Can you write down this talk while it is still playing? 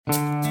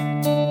Welcome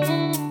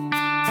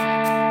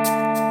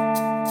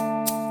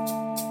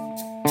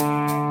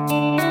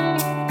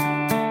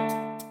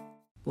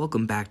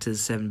back to the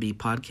 7B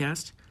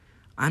podcast.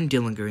 I'm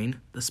Dylan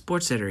Green, the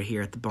sports editor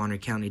here at the Bonner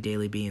County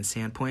Daily Bee in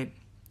Sandpoint.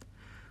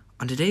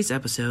 On today's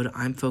episode,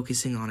 I'm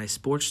focusing on a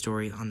sports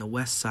story on the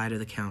west side of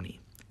the county.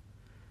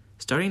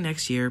 Starting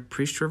next year,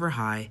 Priest River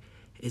High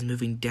is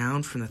moving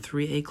down from the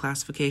 3A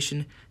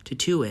classification to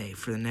 2A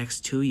for the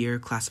next 2-year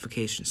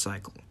classification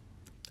cycle.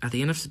 At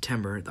the end of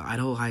September, the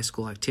Idaho High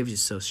School Activities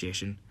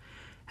Association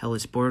held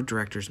its board of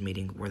directors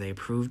meeting where they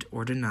approved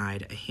or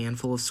denied a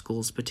handful of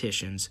schools'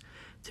 petitions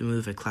to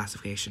move a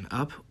classification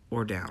up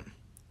or down.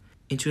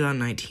 In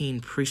 2019,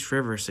 Priest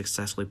River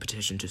successfully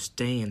petitioned to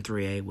stay in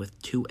 3A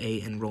with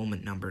 2A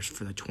enrollment numbers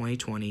for the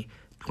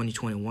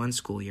 2020-2021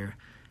 school year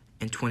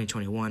and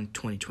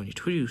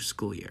 2021-2022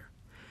 school year.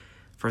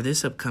 For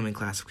this upcoming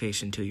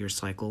classification 2-year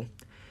cycle,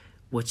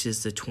 which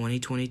is the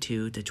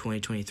 2022 to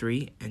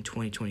 2023 and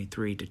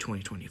 2023 to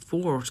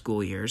 2024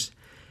 school years,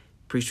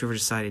 Priest River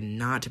decided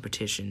not to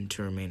petition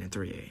to remain in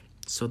 3A,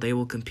 so they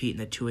will compete in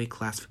the 2A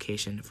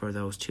classification for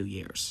those 2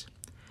 years.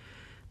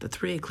 The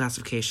 3A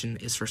classification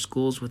is for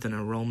schools with an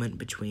enrollment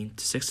between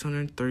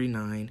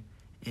 639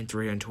 and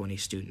 320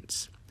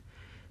 students.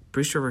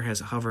 Priest River has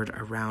hovered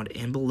around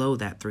and below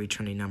that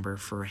 320 number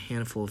for a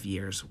handful of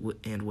years,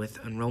 and with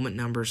enrollment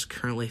numbers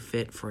currently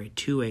fit for a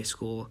 2A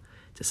school,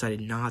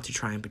 decided not to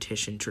try and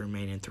petition to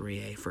remain in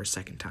 3A for a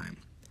second time.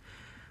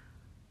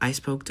 I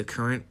spoke to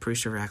current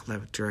Priest River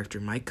Athletic Director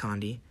Mike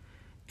Conde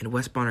and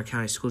West Bonner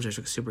County School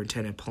District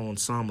Superintendent Paul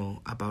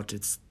Anselmo about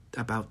this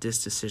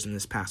decision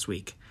this past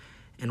week,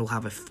 and we'll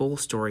have a full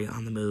story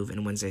on the move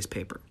in Wednesday's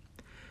paper.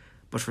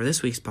 But for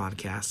this week's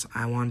podcast,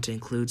 I wanted to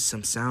include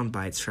some sound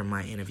bites from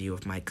my interview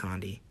with Mike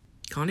Conde.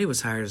 Conde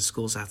was hired as the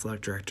school's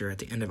athletic director at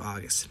the end of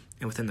August,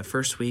 and within the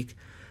first week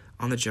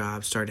on the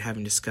job started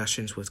having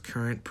discussions with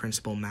current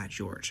principal Matt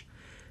George,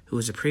 who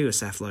was a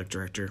previous athletic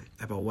director,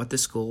 about what the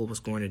school was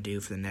going to do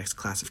for the next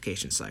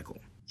classification cycle.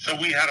 So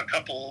we had a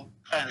couple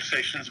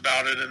conversations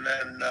about it, and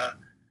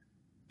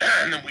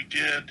then we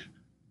did,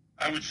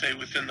 I would say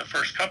within the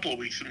first couple of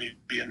weeks of me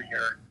being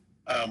here,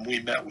 we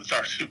met with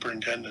our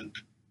superintendent,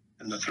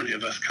 and the three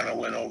of us kind of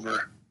went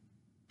over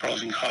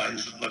pros and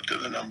cons and looked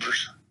at the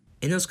numbers.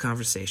 In those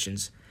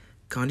conversations,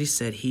 Conde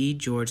said he,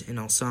 George, and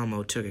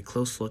Anselmo took a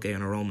close look at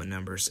enrollment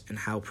numbers and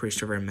how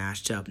Priest River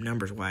matched up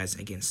numbers-wise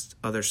against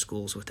other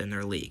schools within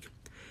their league,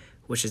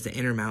 which is the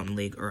Intermountain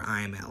League, or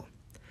IML.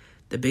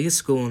 The biggest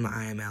school in the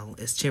IML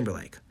is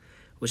Timberlake,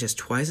 which has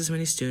twice as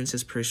many students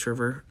as Priest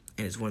River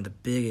and is one of the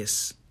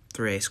biggest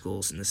 3A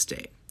schools in the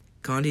state.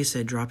 Conde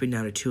said dropping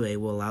down to 2A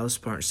will allow the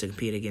Spartans to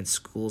compete against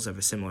schools of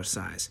a similar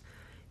size.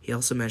 He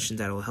also mentioned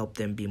that it will help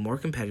them be more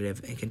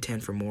competitive and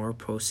contend for more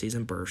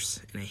postseason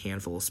berths in a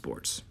handful of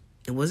sports.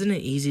 It wasn't an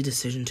easy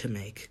decision to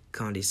make,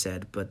 Conde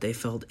said, but they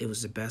felt it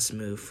was the best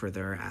move for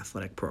their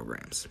athletic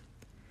programs.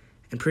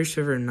 And Priest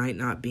River might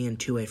not be in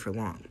 2A for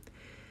long.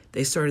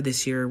 They started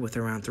this year with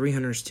around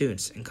 300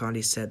 students, and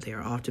Conde said they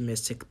are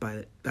optimistic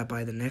that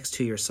by the next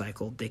 2-year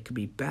cycle, they could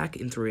be back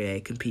in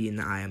 3A competing in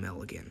the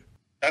IML again.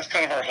 That's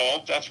kind of our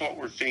hope. That's what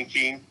we're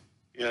thinking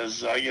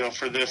is,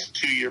 for this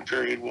 2-year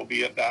period, we'll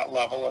be at that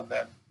level, and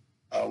then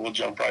we'll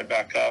jump right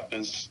back up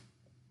is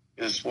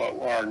what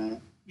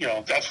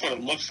that's what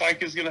it looks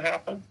like is going to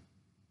happen,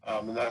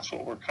 and that's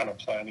what we're kind of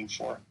planning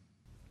for.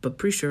 But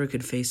Priest River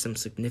could face some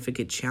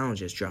significant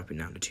challenges dropping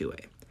down to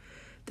 2A.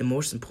 The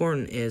most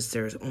important is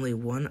there is only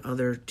one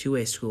other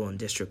 2A school in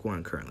District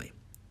 1 currently.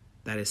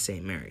 That is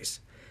St.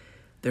 Mary's.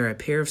 There are a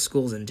pair of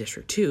schools in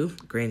District 2,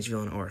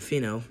 Grangeville and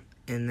Orofino,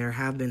 and there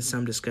have been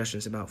some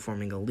discussions about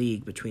forming a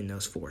league between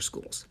those 4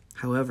 schools.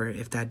 However,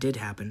 if that did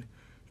happen,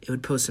 it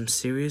would pose some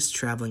serious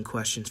traveling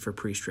questions for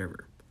Priest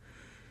River.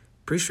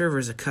 Priest River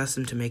is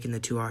accustomed to making the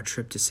 2-hour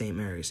trip to St.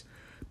 Mary's,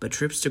 but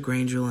trips to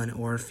Grangeville and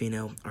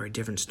Orofino are a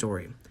different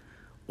story.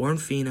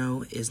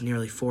 Orofino is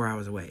nearly 4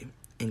 hours away,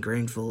 and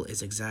Grangeville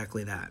is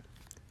exactly that.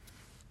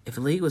 If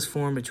a league was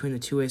formed between the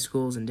 2A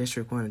schools in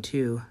District 1 and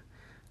 2,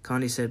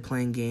 Conde said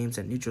playing games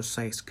at neutral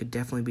sites could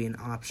definitely be an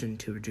option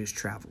to reduce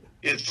travel.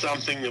 It's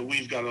something that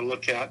we've got to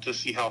look at to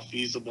see how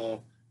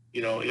feasible,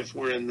 if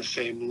we're in the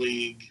same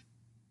league,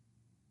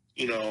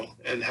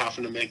 and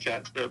having to make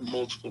that trip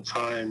multiple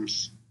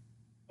times,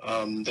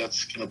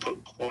 that's going to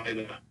put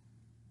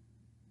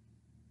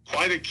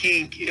quite a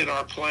kink in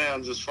our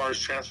plans as far as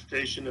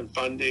transportation and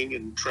funding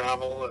and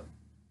travel, and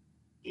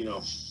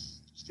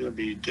it's going to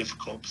be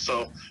difficult.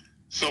 So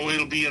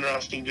it'll be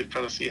interesting to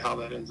kind of see how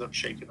that ends up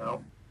shaking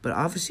out. But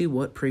obviously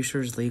what Priest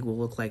River's league will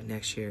look like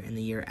next year and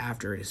the year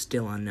after is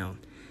still unknown,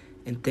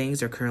 and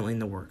things are currently in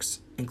the works,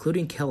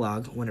 including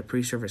Kellogg, one of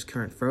Priest River's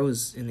current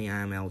foes in the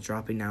IML,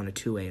 dropping down to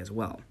 2A as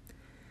well.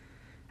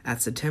 At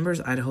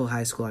September's Idaho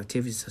High School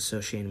Activities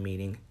Association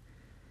meeting,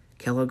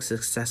 Kellogg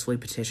successfully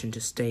petitioned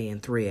to stay in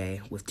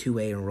 3A with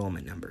 2A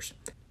enrollment numbers.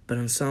 But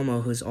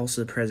Anselmo, who is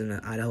also the president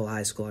of the Idaho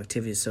High School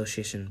Activities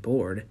Association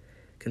board,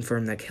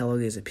 confirmed that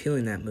Kellogg is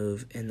appealing that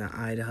move, and the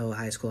Idaho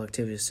High School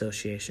Activities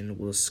Association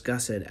will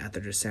discuss it at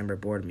their December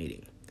board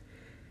meeting.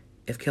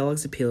 If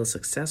Kellogg's appeal is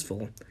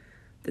successful,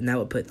 then that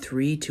would put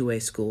 3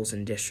 2A schools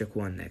in District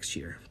 1 next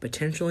year,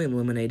 potentially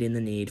eliminating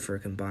the need for a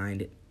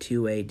combined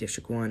 2A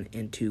District 1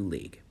 and 2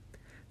 league.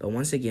 But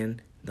once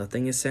again,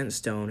 nothing is set in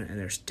stone, and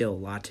there's still a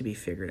lot to be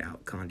figured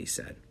out, Condi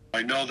said.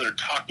 I know they're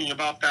talking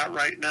about that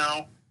right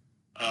now.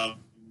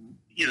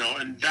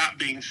 And that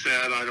being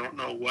said, I don't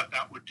know what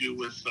that would do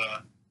with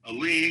a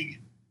league.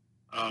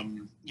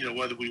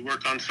 Whether we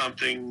work on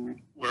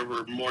something where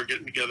we're more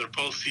getting together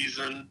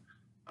postseason,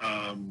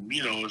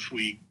 if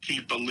we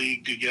keep a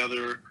league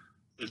together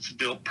that's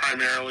built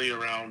primarily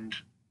around,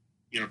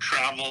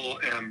 travel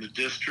and the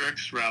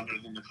districts rather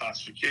than the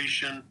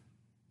classification.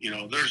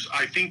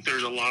 I think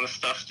there's a lot of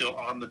stuff still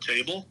on the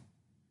table.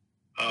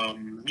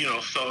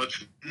 So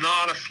it's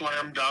not a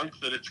slam dunk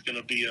that it's going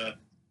to be a,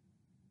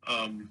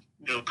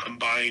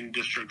 combined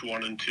District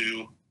 1 and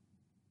 2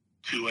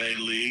 2A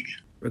league.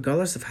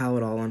 Regardless of how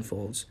it all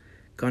unfolds,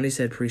 Condi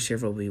said Priest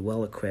River will be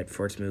well equipped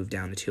for its move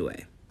down to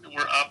 2A.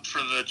 We're up for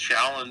the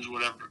challenge,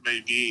 whatever it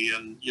may be,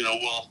 and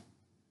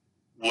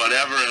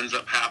whatever ends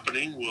up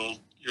happening, we'll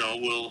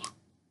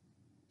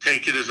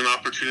take it as an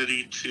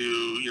opportunity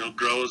to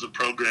grow as a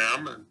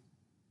program, and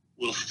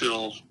we'll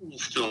still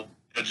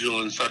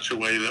schedule in such a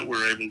way that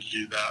we're able to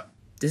do that.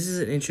 This is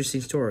an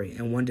interesting story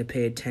and one to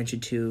pay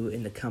attention to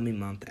in the coming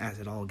month as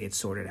it all gets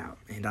sorted out,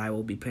 and I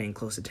will be paying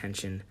close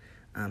attention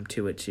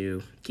to it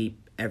to keep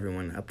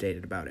everyone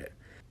updated about it.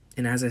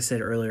 And as I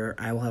said earlier,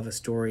 I will have a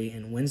story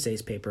in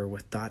Wednesday's paper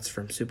with thoughts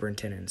from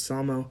Superintendent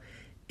Salmo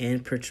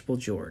and Principal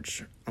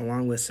George,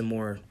 along with some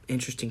more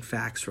interesting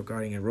facts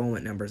regarding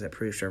enrollment numbers at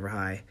Priest River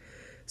High,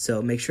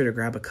 so make sure to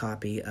grab a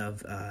copy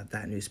of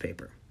that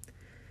newspaper.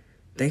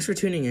 Thanks for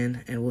tuning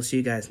in, and we'll see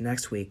you guys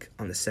next week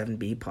on the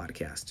 7B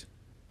Podcast.